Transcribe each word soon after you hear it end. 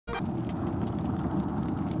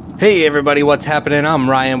Hey everybody, what's happening? I'm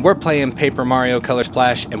Ryan. We're playing Paper Mario Color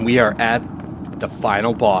Splash, and we are at the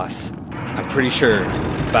final boss. I'm pretty sure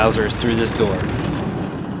Bowser is through this door.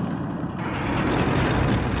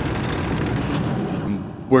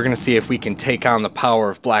 We're gonna see if we can take on the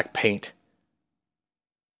power of black paint.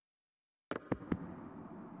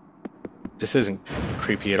 This isn't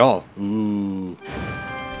creepy at all. Ooh.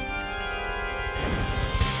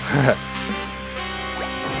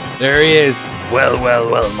 There he is. Well,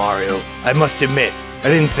 Mario. I must admit, I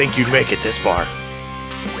didn't think you'd make it this far.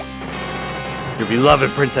 Your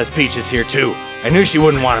beloved Princess Peach is here too. I knew she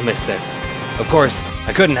wouldn't want to miss this. Of course,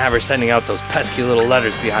 I couldn't have her sending out those pesky little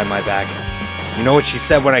letters behind my back. You know what she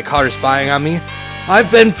said when I caught her spying on me? I've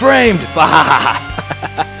been framed! Bahaha!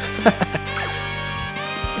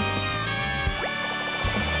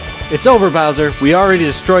 It's over, Bowser. We already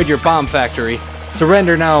destroyed your bomb factory.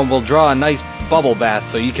 Surrender now and we'll draw a nice bubble bath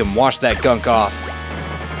so you can wash that gunk off.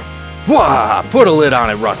 Wah! Put a lid on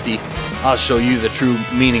it, Rusty. I'll show you the true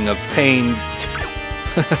meaning of pain.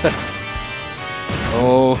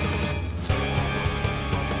 Oh.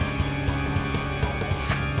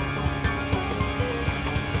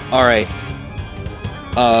 Alright.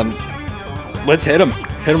 Let's hit him.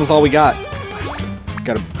 Hit him with all we got.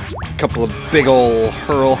 Got a couple of big ol'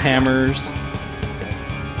 hurl hammers.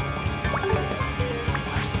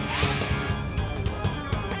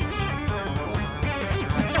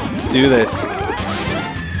 Let's do this.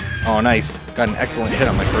 Oh, nice. Got an excellent hit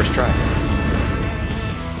on my first try.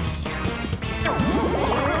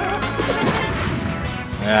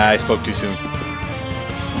 Ah, I spoke too soon.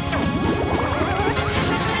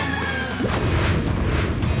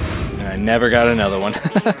 And I never got another one.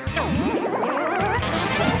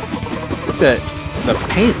 The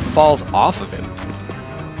paint falls off of him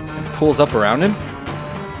and pulls up around him.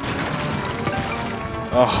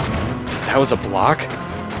 Oh, that was a block?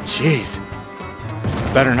 Jeez.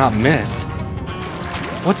 I better not miss.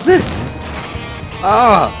 What's this?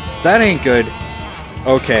 Ah, that ain't good.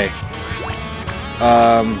 Okay.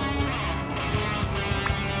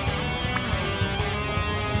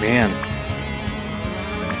 Man.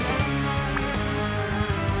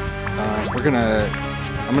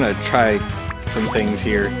 I'm gonna try some things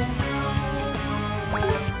here.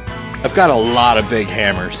 I've got a lot of big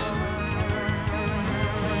hammers.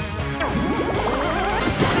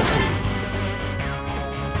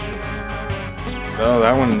 Oh,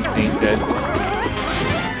 that one ain't dead.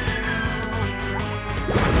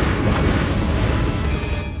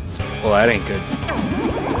 Well, that ain't good.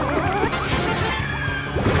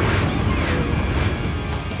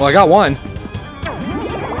 Well, I got one.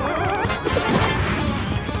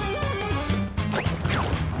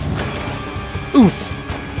 Oof!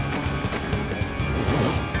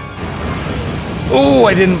 Oh,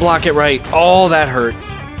 I didn't block it right. Oh, that hurt.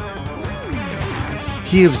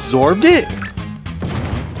 He absorbed it?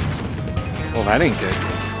 Well, that ain't good.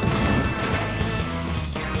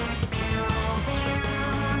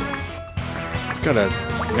 I've got to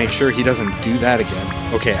make sure he doesn't do that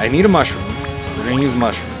again. Okay, I need a mushroom, so we're gonna use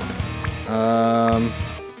mushroom.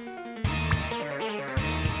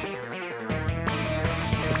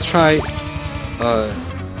 Let's try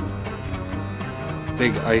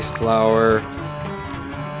big ice flower.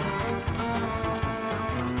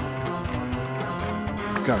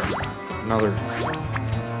 Got another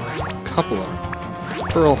couple of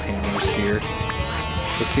pearl hammers here.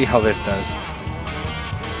 Let's see how this does.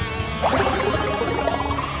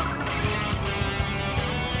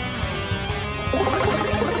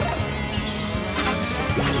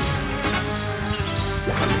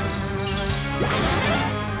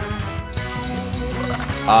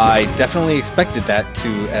 I definitely expected that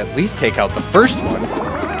to at least take out the first one.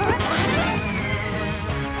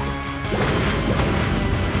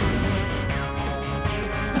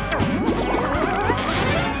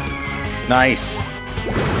 Nice.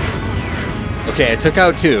 Okay, I took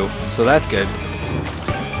out two, so that's good.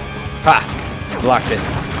 Ha! Blocked it.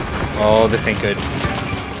 Oh, this ain't good.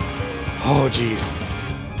 Oh, jeez.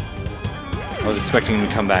 I was expecting him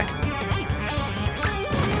to come back.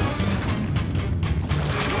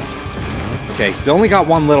 Okay, he's only got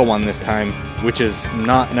one little one this time, which is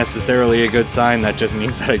not necessarily a good sign. That just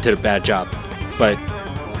means that I did a bad job. But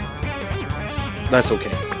that's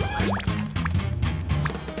okay.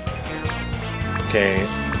 Okay,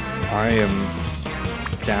 I am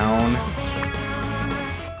down.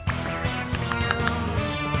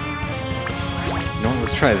 No,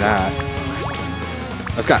 let's try that.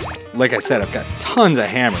 I've got, like I said, I've got tons of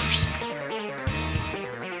hammers.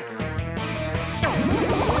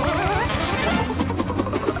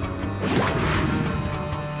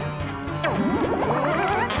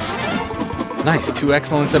 Nice, 2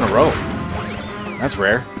 excellence in a row. That's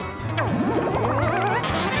rare.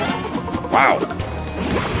 Wow.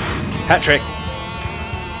 Hat trick.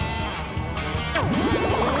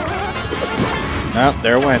 Oh,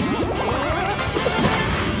 there it went.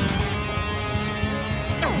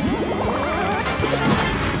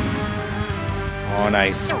 Oh,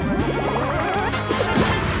 nice.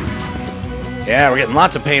 Yeah, we're getting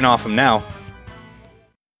lots of paint off him now.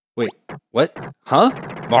 Wait, what? Huh?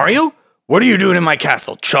 Mario? What are you doing in my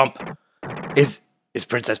castle, chump? Is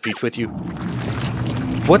Princess Peach with you?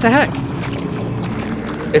 What the heck?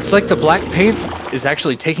 It's like the black paint is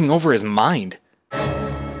actually taking over his mind.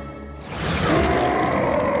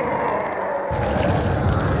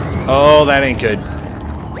 Oh, that ain't good.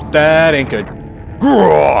 That ain't good.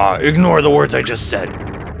 Grrrr! Ignore the words I just said.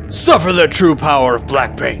 Suffer the true power of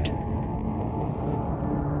black paint.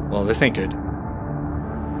 Well, this ain't good.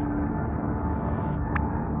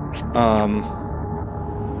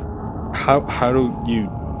 How do you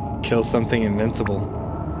kill something invincible?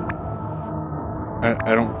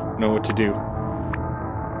 I don't know what to do.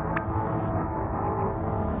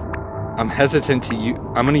 I'm hesitant to use.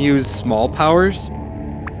 I'm gonna use small powers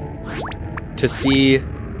to see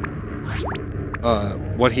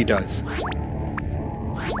what he does.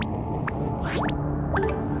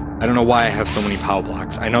 I don't know why I have so many POW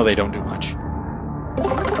blocks. I know they don't do much.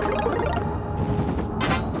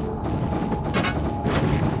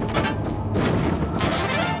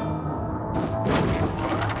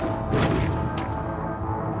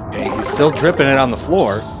 Okay, he's still dripping it on the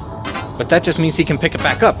floor, but that just means he can pick it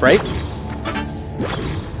back up, right?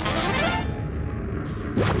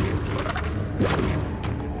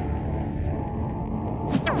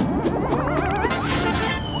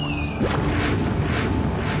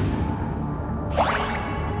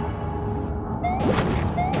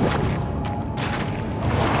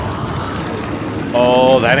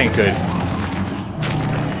 Oh, that ain't good.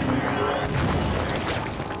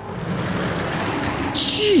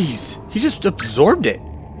 Jeez, he just absorbed it.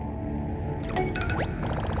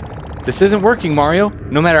 This isn't working, Mario.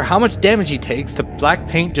 No matter how much damage he takes, the black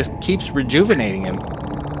paint just keeps rejuvenating him.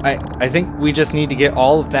 I think we just need to get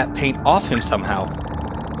all of that paint off him somehow.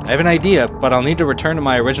 I have an idea, but I'll need to return to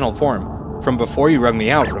my original form from before you rug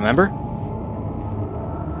me out, remember?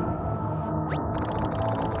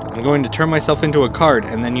 I'm going to turn myself into a card,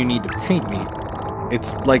 and then you need to paint me.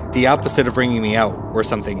 It's like the opposite of wringing me out, or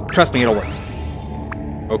something. Trust me, it'll work.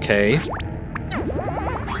 Okay.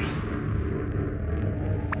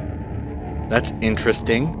 That's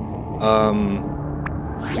interesting.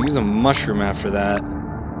 Use a mushroom after that.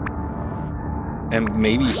 And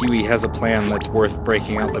maybe Huey has a plan that's worth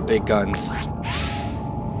breaking out the big guns.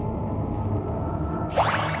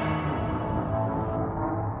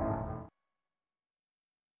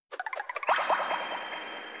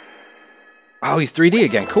 Oh, he's 3D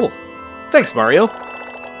again. Cool. Thanks, Mario.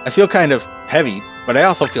 I feel kind of heavy, but I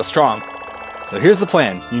also feel strong. So here's the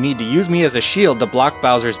plan. You need to use me as a shield to block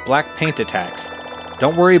Bowser's black paint attacks.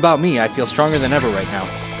 Don't worry about me. I feel stronger than ever right now.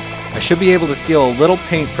 I should be able to steal a little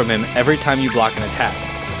paint from him every time you block an attack.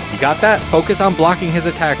 You got that? Focus on blocking his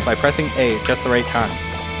attacks by pressing A at just the right time.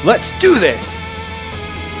 Let's do this!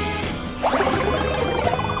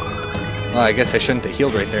 Well, I guess I shouldn't have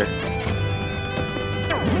healed right there.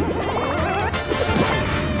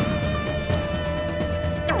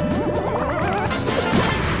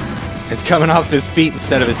 It's coming off his feet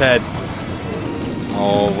instead of his head.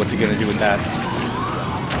 Oh, what's he gonna do with that?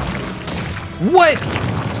 What?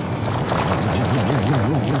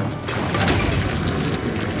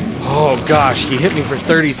 Oh gosh, he hit me for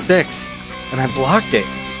 36, and I blocked it.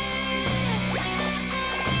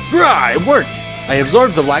 Grah, it worked! I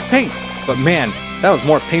absorbed the black paint, but man, that was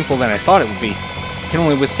more painful than I thought it would be. I can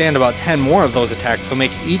only withstand about 10 more of those attacks, so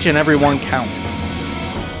make each and every one count.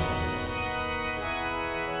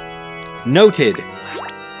 Noted.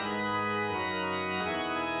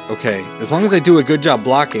 Okay, as long as I do a good job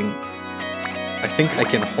blocking, I think I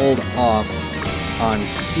can hold off on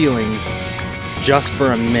healing just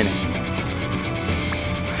for a minute.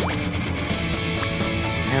 Do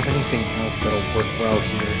I have anything else that'll work well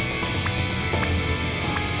here?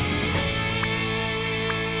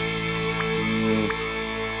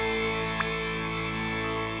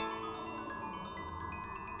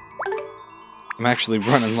 I'm actually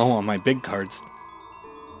running low on my big cards.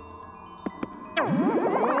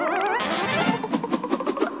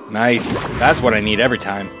 Nice. That's what I need every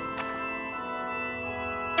time.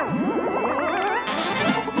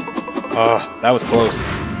 Oh, that was close.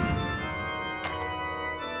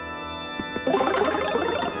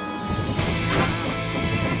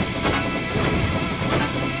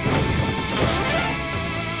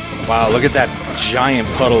 Wow, look at that giant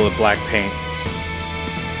puddle of black paint.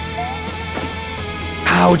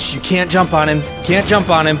 Ouch, you can't jump on him. Can't jump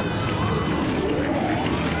on him.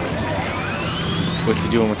 What's he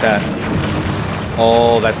doing with that?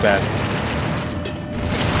 Oh, that's bad.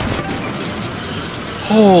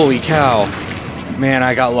 Holy cow. Man,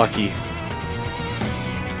 I got lucky.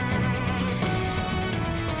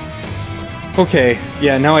 Okay,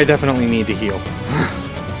 yeah, now I definitely need to heal.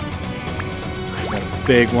 Got a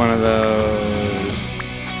big one of those.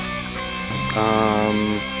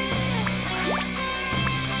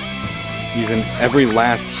 Using every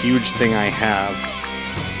last huge thing I have.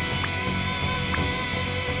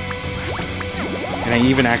 And I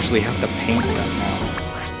even actually have to paint stuff now.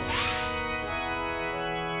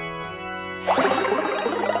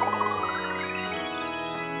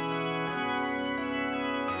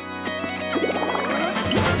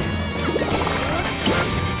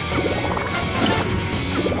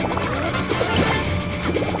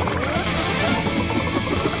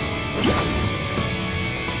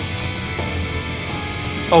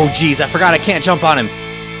 Oh geez, I forgot I can't jump on him.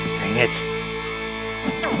 Dang it.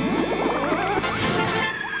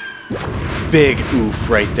 Big oof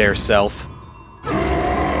right there, self.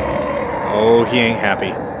 Oh, he ain't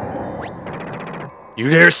happy. You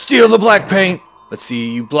dare steal the black paint? Let's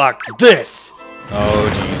see you block this. Oh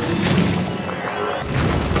jeez.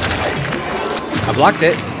 I blocked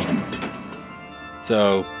it.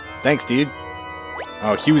 So, thanks dude.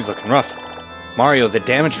 Oh, Huey's looking rough. Mario, the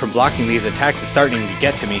damage from blocking these attacks is starting to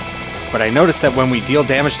get to me, but I noticed that when we deal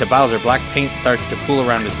damage to Bowser, black paint starts to pool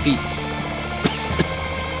around his feet.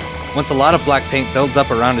 Once a lot of black paint builds up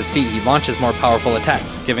around his feet, he launches more powerful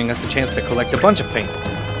attacks, giving us a chance to collect a bunch of paint.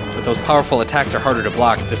 But those powerful attacks are harder to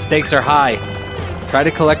block. The stakes are high. Try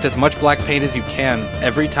to collect as much black paint as you can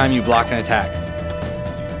every time you block an attack.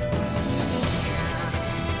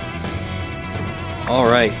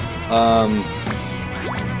 Alright,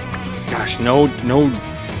 gosh, no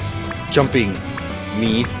jumping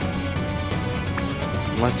me.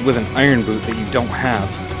 Unless with an iron boot that you don't have.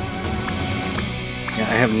 Yeah,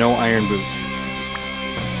 I have no iron boots.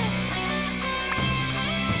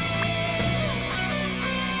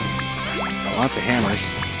 Got lots of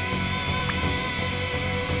hammers.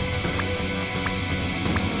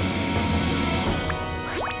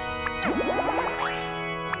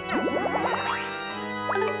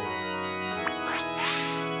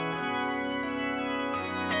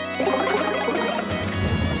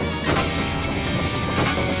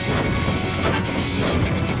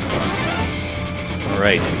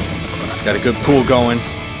 Alright, got a good pool going.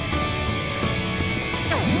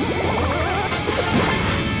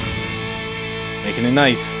 Making it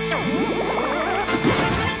nice.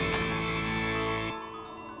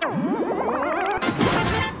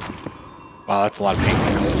 Wow, that's a lot of paint.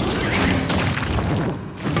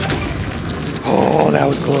 Oh, that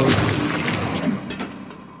was close.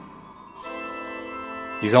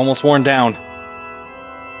 He's almost worn down.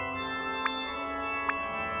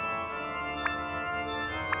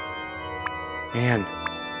 Man.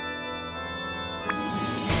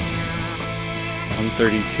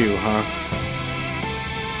 132, huh?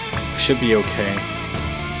 Should be okay.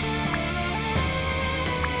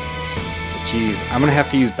 But geez, I'm gonna have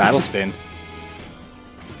to use Battle Spin.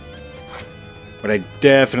 But I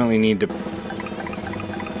definitely need to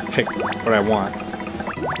pick what I want.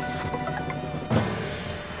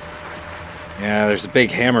 Yeah, there's a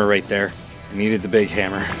big hammer right there. I needed the big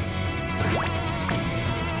hammer.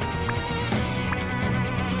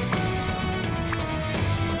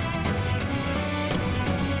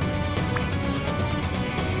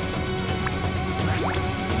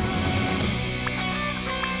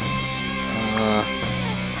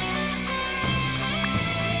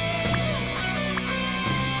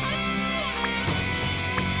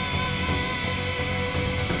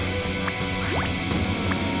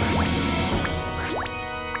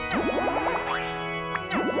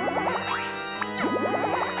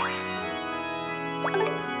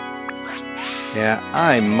 Yeah,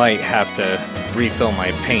 I might have to refill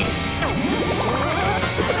my paint.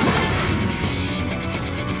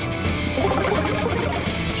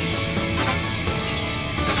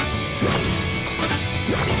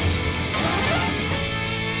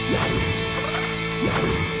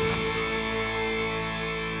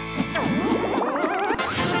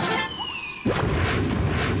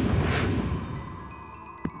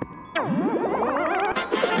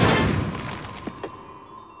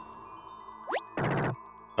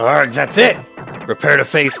 Alright, that's it! Prepare to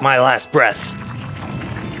face my last breath.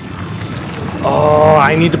 Oh,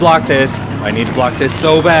 I need to block this. I need to block this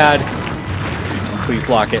so bad. Please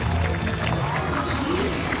block it.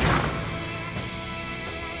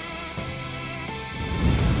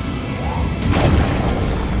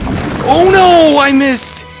 No, I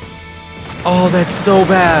missed! Oh, that's so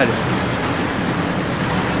bad.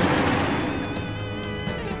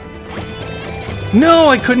 No,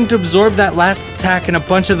 I couldn't absorb that last attack and a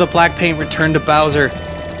bunch of the black paint returned to Bowser.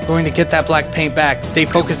 Going to get that black paint back. Stay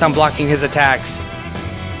focused on blocking his attacks.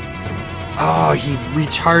 Oh, he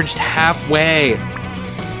recharged halfway.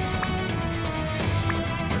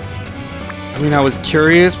 I mean, I was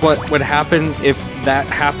curious what would happen if that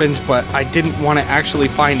happened, but I didn't want to actually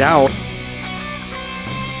find out.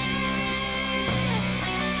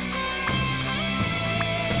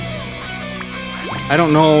 I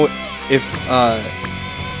don't know if a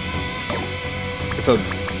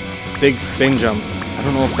big spin jump, I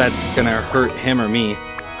don't know if that's gonna hurt him or me.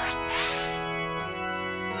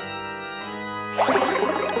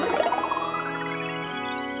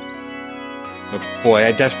 But boy,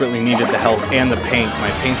 I desperately needed the health and the paint.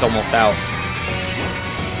 My paint's almost out.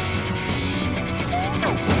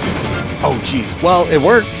 Oh geez, well, it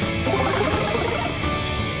worked.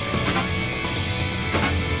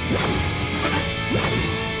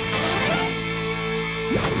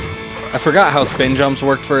 I forgot how spin jumps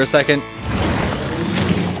worked for a second.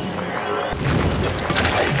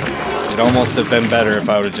 It'd almost have been better if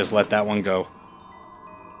I would have just let that one go.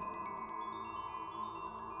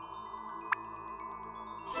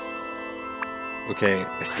 Okay,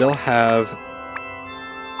 I still have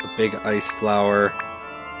a big ice flower.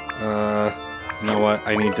 You know what?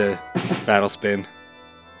 I need to battle spin.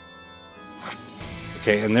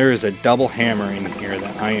 Okay, and there is a double hammer in here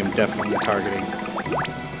that I am definitely targeting.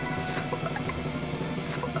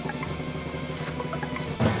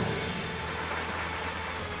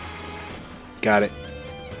 Got it.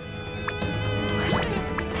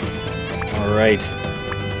 All right.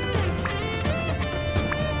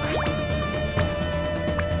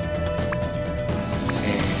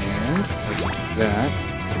 And I can do that.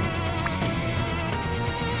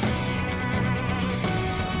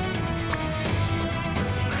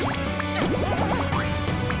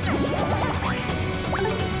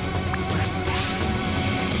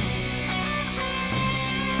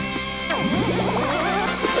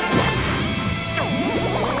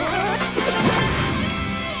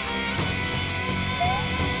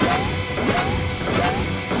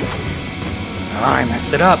 Oh, I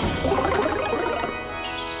messed it up.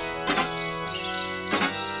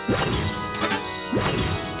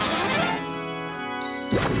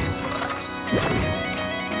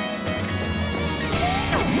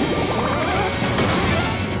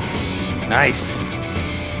 Nice.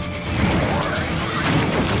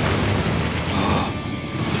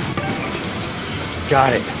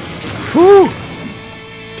 Got it. Whew.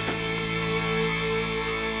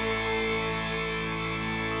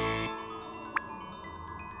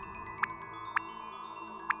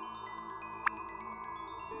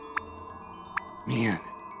 Man,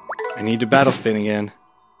 I need to battle spin again.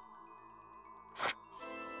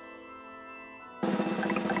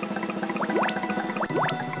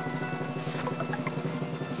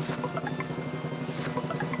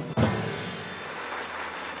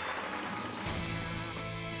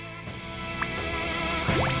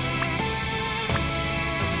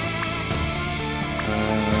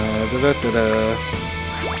 Da-da-da-da.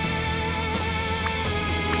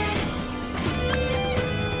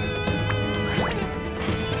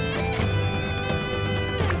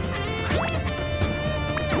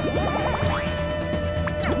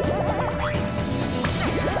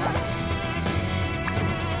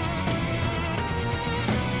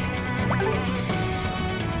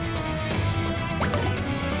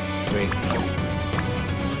 Wait.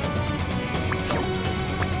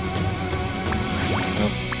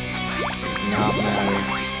 Nope. Did not matter.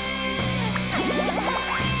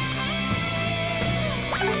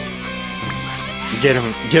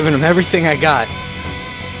 Giving him everything I got.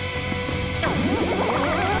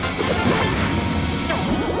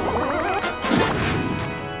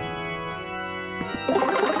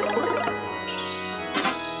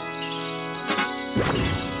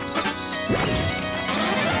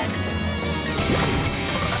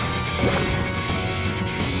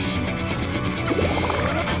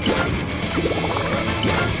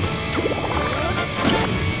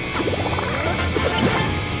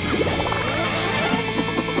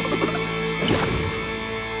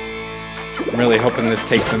 I'm really hoping this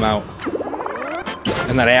takes him out.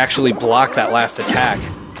 And that I actually block that last attack.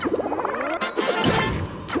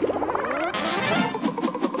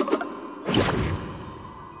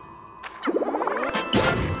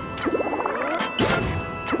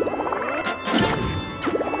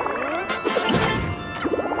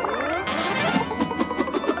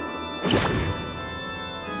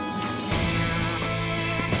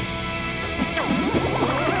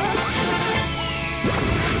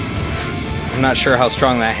 I'm not sure how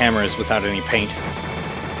strong that hammer is without any paint.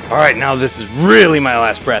 Alright, now this is really my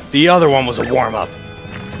last breath. The other one was a warm-up.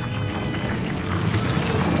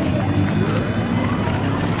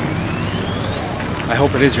 I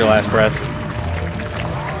hope it is your last breath.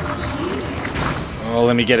 Oh,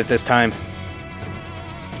 let me get it this time.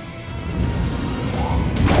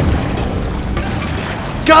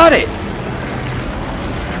 Got it!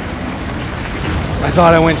 I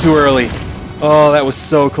thought I went too early. Oh, that was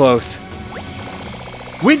so close.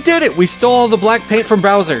 We did it! We stole all the black paint from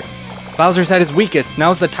Bowser. Bowser's at his weakest.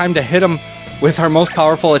 Now's the time to hit him with our most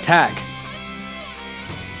powerful attack.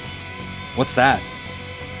 What's that?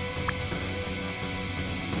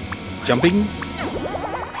 Jumping?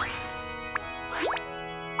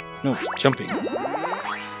 No, jumping.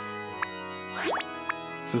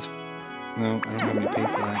 Is this... No, I don't have any paint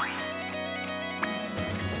for that.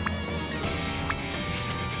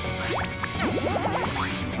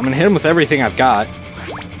 I'm gonna hit him with everything I've got.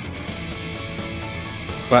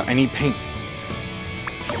 But I need paint.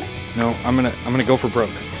 No, I'm gonna go for broke.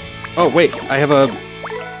 Oh wait, I have a...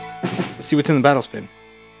 Let's see what's in the battle spin.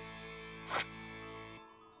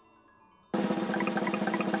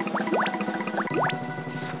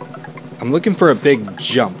 I'm looking for a big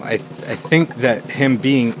jump. I think that him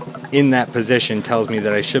being in that position tells me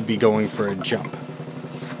that I should be going for a jump.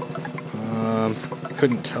 I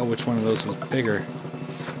couldn't tell which one of those was bigger.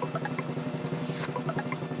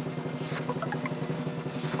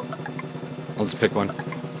 I'll just pick one.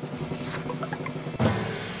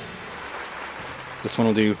 This one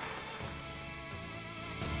will do.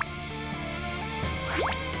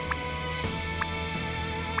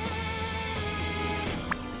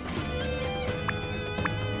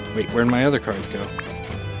 Wait, where'd my other cards go?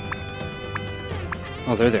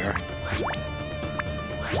 Oh, there they are.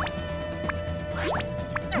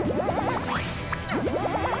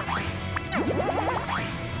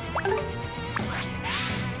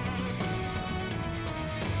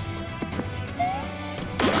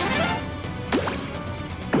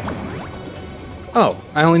 Oh,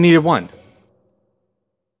 I only needed one.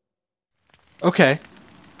 Okay.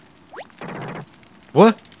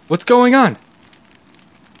 What? What's going on?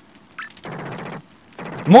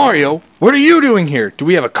 Mario, what are you doing here? Do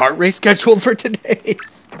we have a kart race scheduled for today?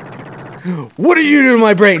 What are you doing to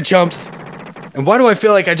my brain, chumps? And why do I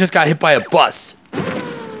feel like I just got hit by a bus?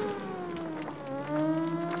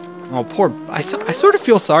 Oh, poor... I sort of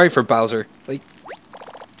feel sorry for Bowser. Like,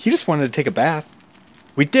 he just wanted to take a bath.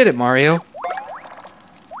 We did it, Mario.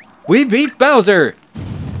 We beat Bowser!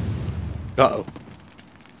 Uh-oh.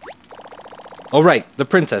 Alright, the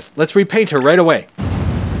princess. Let's repaint her right away.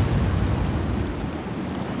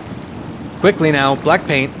 Quickly now, black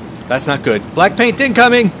paint. That's not good. Black paint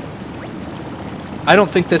incoming! I don't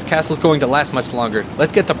think this castle's going to last much longer.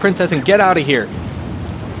 Let's get the princess and get out of here.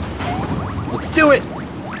 Let's do it!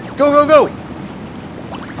 Go, go, go!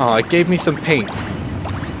 Oh, it gave me some paint.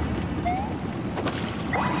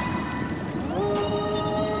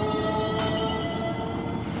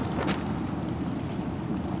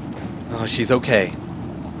 Oh, she's okay.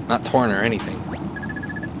 Not torn or anything.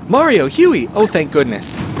 Mario, Huey! Oh, thank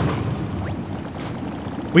goodness.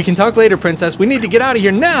 We can talk later, princess. We need to get out of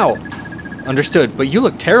here now! Understood, but you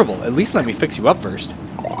look terrible. At least let me fix you up first.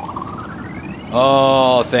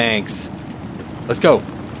 Oh, thanks. Let's go.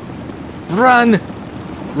 Run!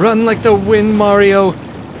 Run like the wind, Mario!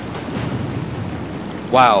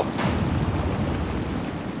 Wow.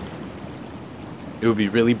 It would be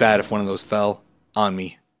really bad if one of those fell on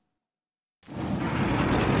me.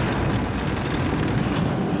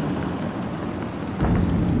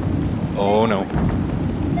 Oh no.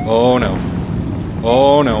 Oh no.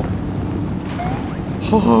 Oh no.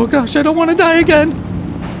 Oh gosh, I don't want to die again!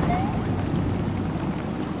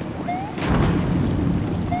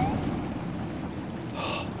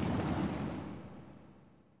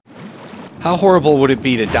 How horrible would it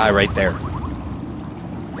be to die right there?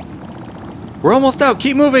 We're almost out,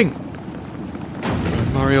 keep moving!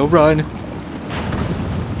 Run, Mario, run!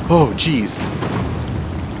 Oh, jeez.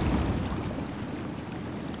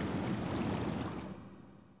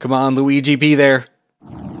 Come on, Luigi, be there.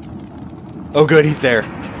 Oh good, he's there.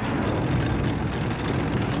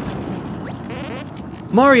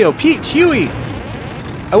 Mario, Peach, Huey!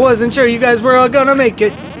 I wasn't sure you guys were all gonna make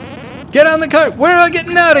it. Get on the cart, we're all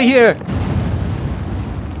getting out of here!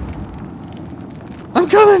 I'm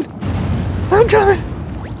coming! I'm coming!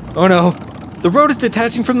 Oh no, the road is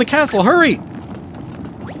detaching from the castle, hurry!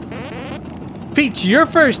 Peach, you're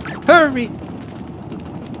first, hurry!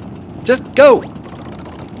 Just go!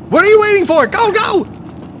 What are you waiting for? Go, go!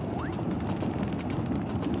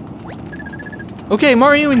 Okay,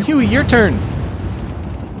 Mario and Huey, your turn.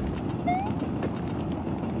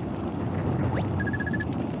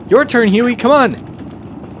 Your turn, Huey, come on.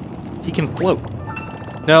 He can float.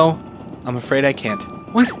 No, I'm afraid I can't.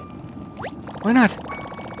 What? Why not?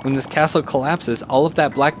 When this castle collapses, all of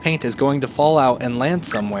that black paint is going to fall out and land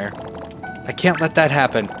somewhere. I can't let that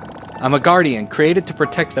happen. I'm a guardian, created to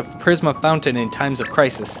protect the Prisma Fountain in times of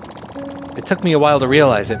crisis. It took me a while to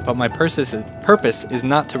realize it, but my purpose is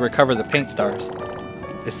not to recover the paint stars.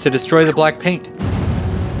 It's to destroy the black paint.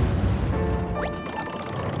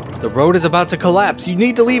 The road is about to collapse. You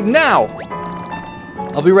need to leave now!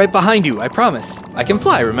 I'll be right behind you, I promise. I can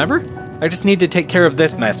fly, remember? I just need to take care of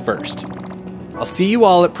this mess first. I'll see you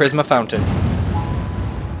all at Prisma Fountain.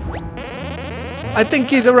 I think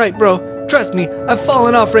he's alright, bro. Trust me, I've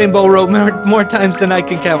fallen off Rainbow Road more times than I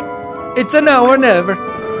can count. It's a now or never.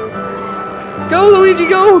 Go, Luigi,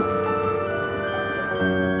 go!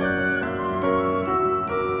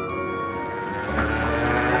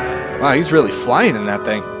 Wow, he's really flying in that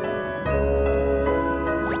thing.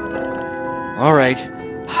 Alright.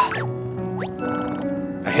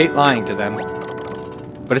 I hate lying to them.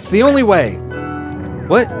 But it's the only way.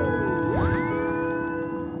 What?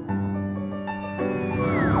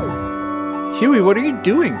 Huey, what are you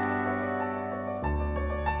doing?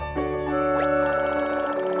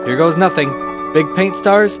 Here goes nothing. Big paint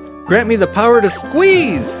stars, grant me the power to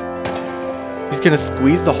squeeze! He's gonna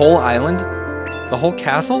squeeze the whole island? The whole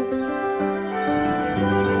castle?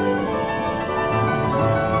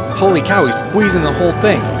 Holy cow, he's squeezing the whole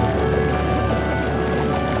thing.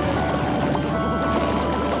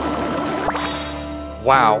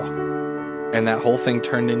 Wow. And that whole thing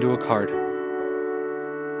turned into a card.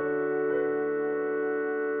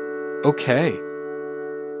 Okay.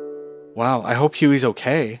 Wow, I hope Huey's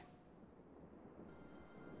okay.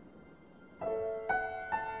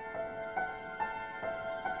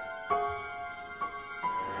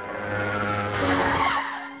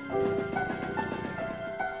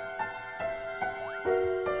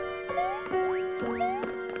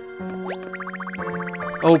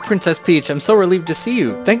 Oh, Princess Peach, I'm so relieved to see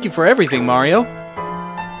you. Thank you for everything, Mario.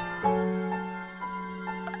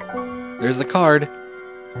 There's the card.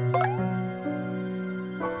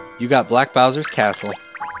 You got Black Bowser's Castle.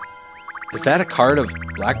 Is that a card of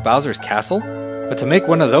Black Bowser's Castle? But to make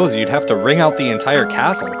one of those, you'd have to wring out the entire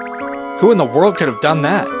castle. Who in the world could have done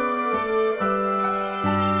that?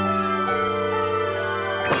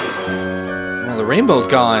 Well, the rainbow's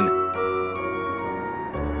gone.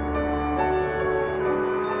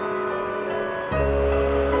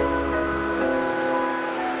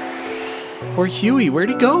 Poor Huey, where'd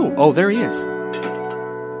he go? Oh, there he is.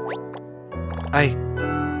 I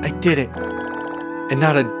did it. And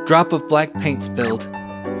not a drop of black paint spilled.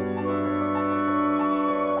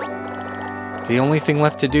 The only thing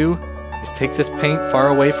left to do is take this paint far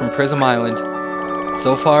away from Prism Island.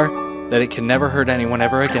 So far that it can never hurt anyone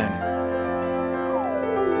ever again.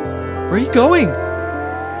 Where are you going?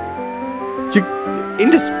 You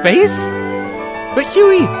into space? But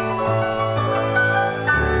Huey!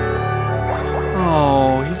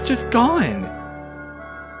 Oh, he's just gone.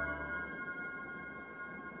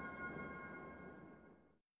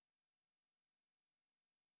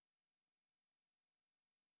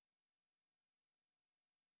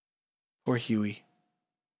 Poor Huey.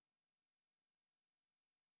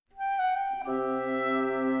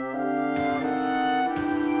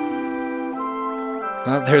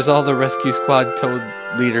 There's all the rescue squad Toad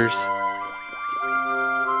leaders.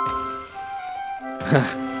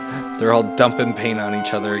 They're all dumping paint on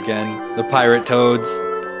each other again. The pirate toads.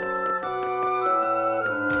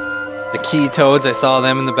 The key toads, I saw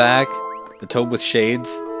them in the back. The toad with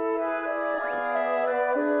shades.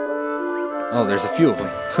 Oh, there's a few of them.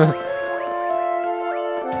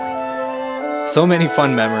 So many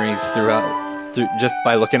fun memories throughout, just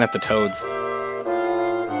by looking at the toads.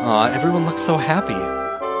 Aw, everyone looks so happy.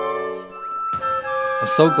 I'm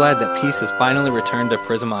so glad that peace has finally returned to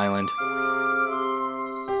Prism Island.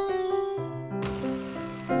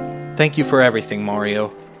 Thank you for everything,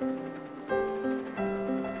 Mario.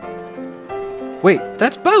 Wait,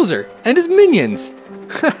 that's Bowser and his minions!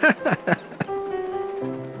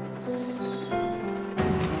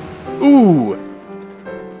 Ooh!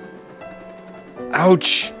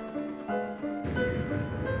 Ouch!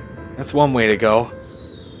 That's one way to go.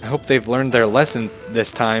 I hope they've learned their lesson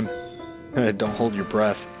this time. Don't hold your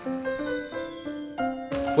breath.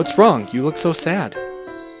 What's wrong? You look so sad.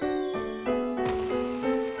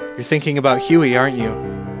 You're thinking about Huey, aren't you?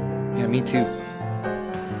 Yeah, me too.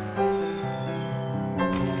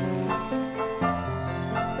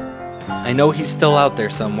 I know he's still out there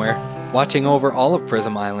somewhere. watching over all of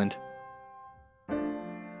Prism Island.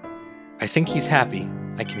 I think he's happy.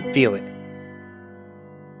 I can feel it.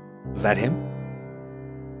 Was that him?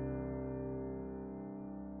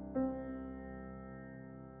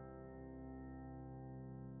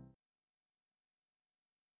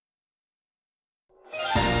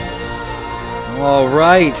 All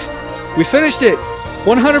right, we finished it,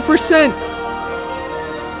 100%.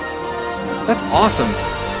 That's awesome.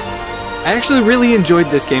 I actually really enjoyed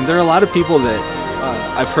this game. There are a lot of people that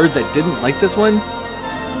I've heard that didn't like this one.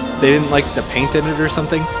 They didn't like the paint in it or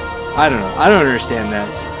something. I don't know. I don't understand that.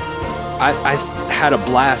 I had a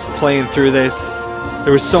blast playing through this.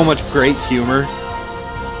 There was so much great humor.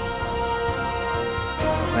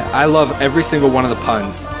 I love every single one of the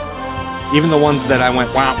puns. Even the ones that I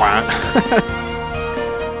went wah wah.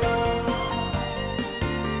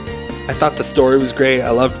 I thought the story was great.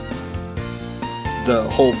 I loved the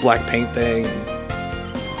whole black paint thing.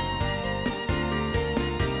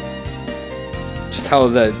 Just how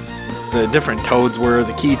the different toads were,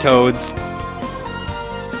 the key toads.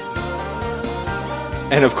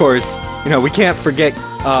 And of course, you know, we can't forget,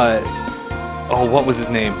 oh, what was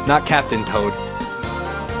his name? Not Captain Toad.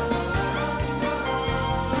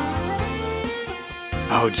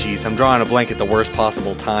 Oh jeez, I'm drawing a blank at the worst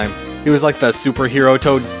possible time. He was like the superhero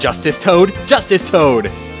Toad, Justice Toad? Justice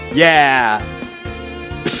Toad! Yeah!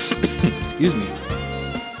 Excuse me.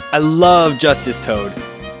 I love Justice Toad.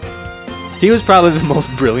 He was probably the most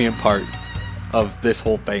brilliant part of this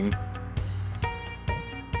whole thing.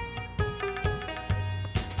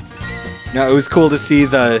 Now, it was cool to see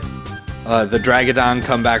the Dragodon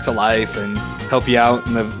come back to life and help you out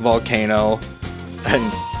in the volcano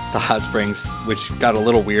and the hot springs, which got a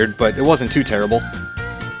little weird, but it wasn't too terrible.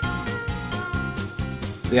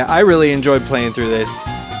 So yeah, I really enjoyed playing through this.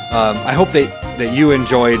 I hope that you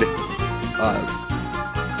enjoyed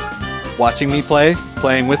watching me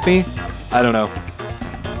playing with me. I don't know.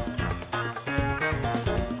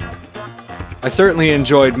 I certainly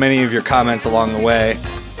enjoyed many of your comments along the way.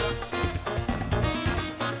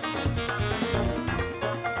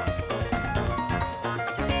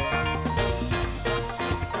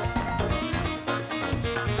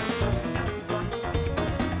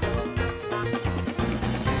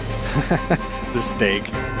 The steak.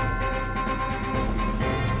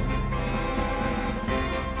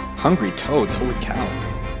 Hungry toads, holy cow.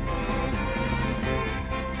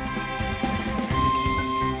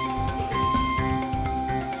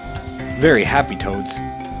 Very happy toads.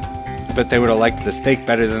 I bet they would have liked the steak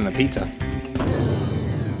better than the pizza.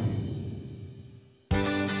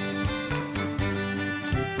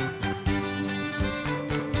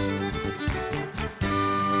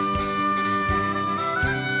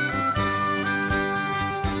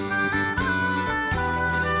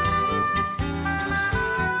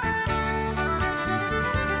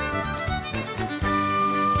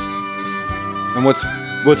 And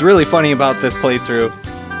what's really funny about this playthrough,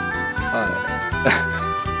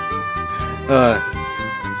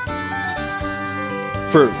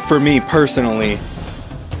 for me personally,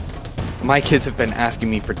 my kids have been asking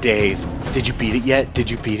me for days, did you beat it yet? Did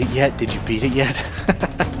you beat it yet? Did you beat it yet?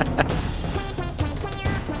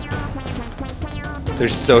 They're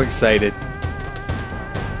so excited.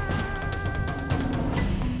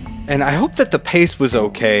 And I hope that the pace was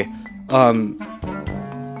okay.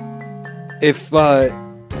 If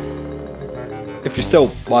you're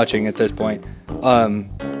still watching at this point,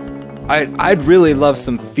 I'd really love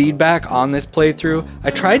some feedback on this playthrough. I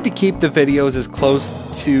tried to keep the videos as close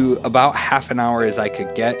to about half an hour as I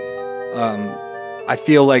could get. I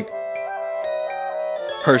feel like,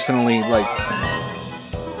 personally, like,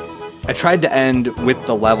 I tried to end with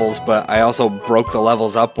the levels, but I also broke the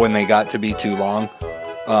levels up when they got to be too long.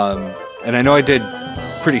 And I know I did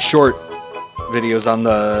pretty short videos on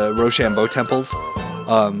the Rochambeau temples.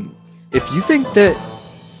 If you think that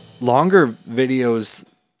longer videos,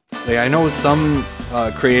 like I know some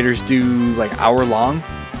creators do like hour-long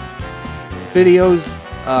videos.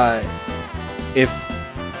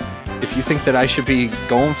 If you think that I should be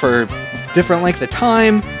going for different length of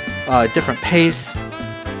time, different pace,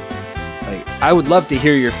 like I would love to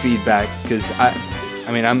hear your feedback, because I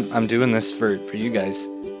mean I'm doing this for you guys.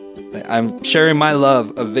 I'm sharing my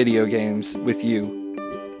love of video games with you,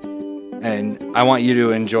 and I want you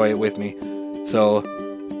to enjoy it with me. So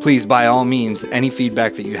please, by all means, any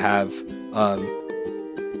feedback that you have.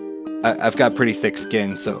 I've got pretty thick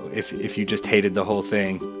skin, so if you just hated the whole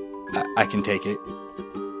thing, I can take it.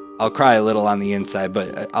 I'll cry a little on the inside,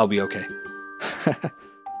 but I'll be okay.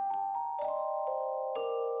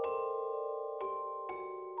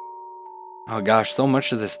 Oh gosh, so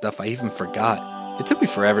much of this stuff I even forgot. It took me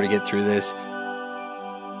forever to get through this.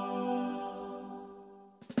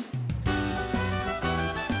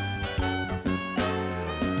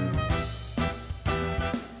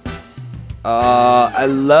 I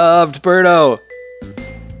loved Birdo.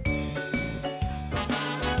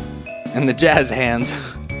 And the jazz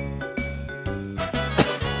hands.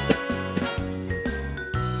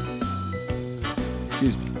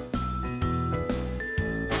 Excuse me.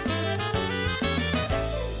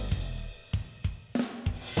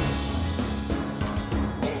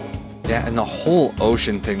 Yeah, and the whole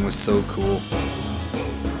ocean thing was so cool.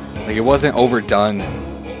 Like, it wasn't overdone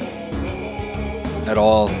at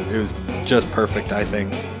all. It was just perfect, I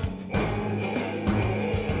think.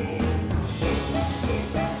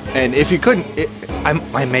 And if you couldn't,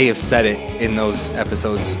 I may have said it in those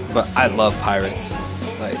episodes, but I love pirates.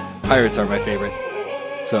 Like, pirates are my favorite.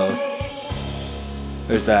 So,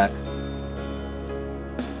 there's that.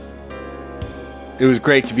 It was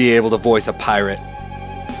great to be able to voice a pirate.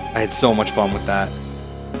 I had so much fun with that.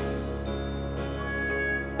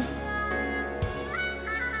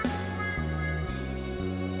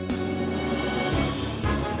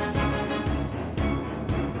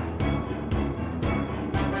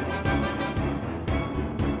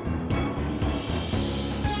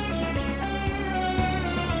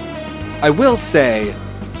 I will say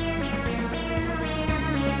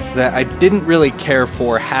that I didn't really care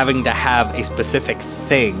for having to have a specific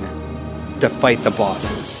thing to fight the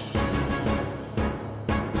bosses.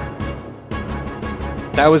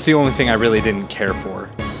 That was the only thing I really didn't care for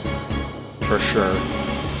sure.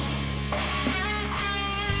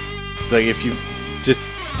 It's like if you just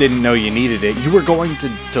didn't know you needed it, you were going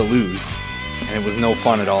to lose, and it was no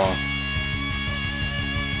fun at all.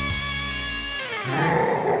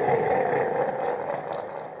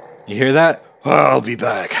 You hear that? Oh, I'll be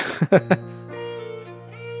back.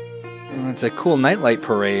 Well, it's a cool nightlight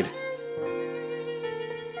parade.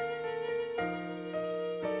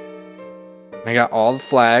 I got all the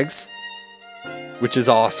flags, which is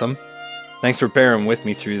awesome. Thanks for bearing with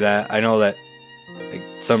me through that. I know that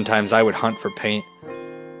sometimes I would hunt for paint.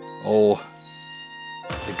 Oh,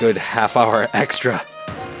 a good half hour extra.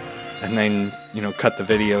 And then, you know, cut the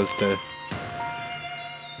videos to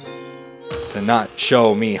not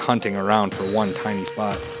show me hunting around for one tiny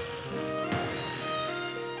spot.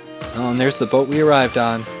 Oh, and there's the boat we arrived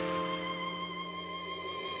on.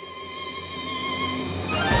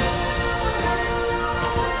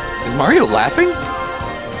 Is Mario laughing?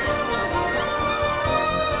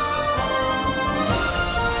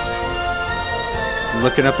 He's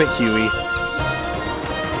looking up at Huey.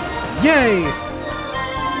 Yay!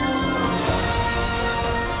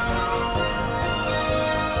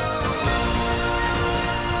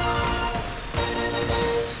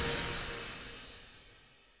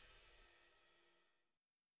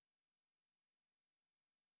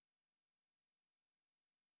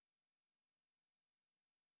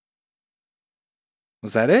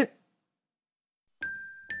 Was that it?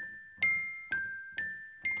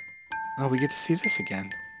 Oh, we get to see this again.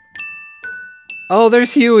 Oh,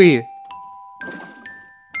 there's Huey!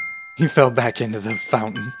 He fell back into the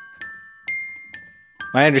fountain.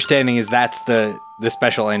 My understanding is that's the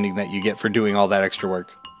special ending that you get for doing all that extra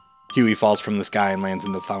work. Huey falls from the sky and lands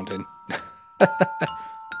in the fountain.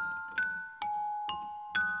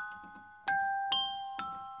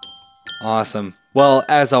 Awesome. Well,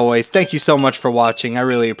 as always, thank you so much for watching. I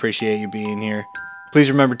really appreciate you being here.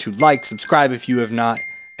 Please remember to like, subscribe if you have not,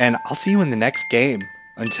 and I'll see you in the next game.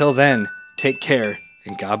 Until then, take care,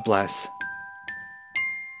 and God bless.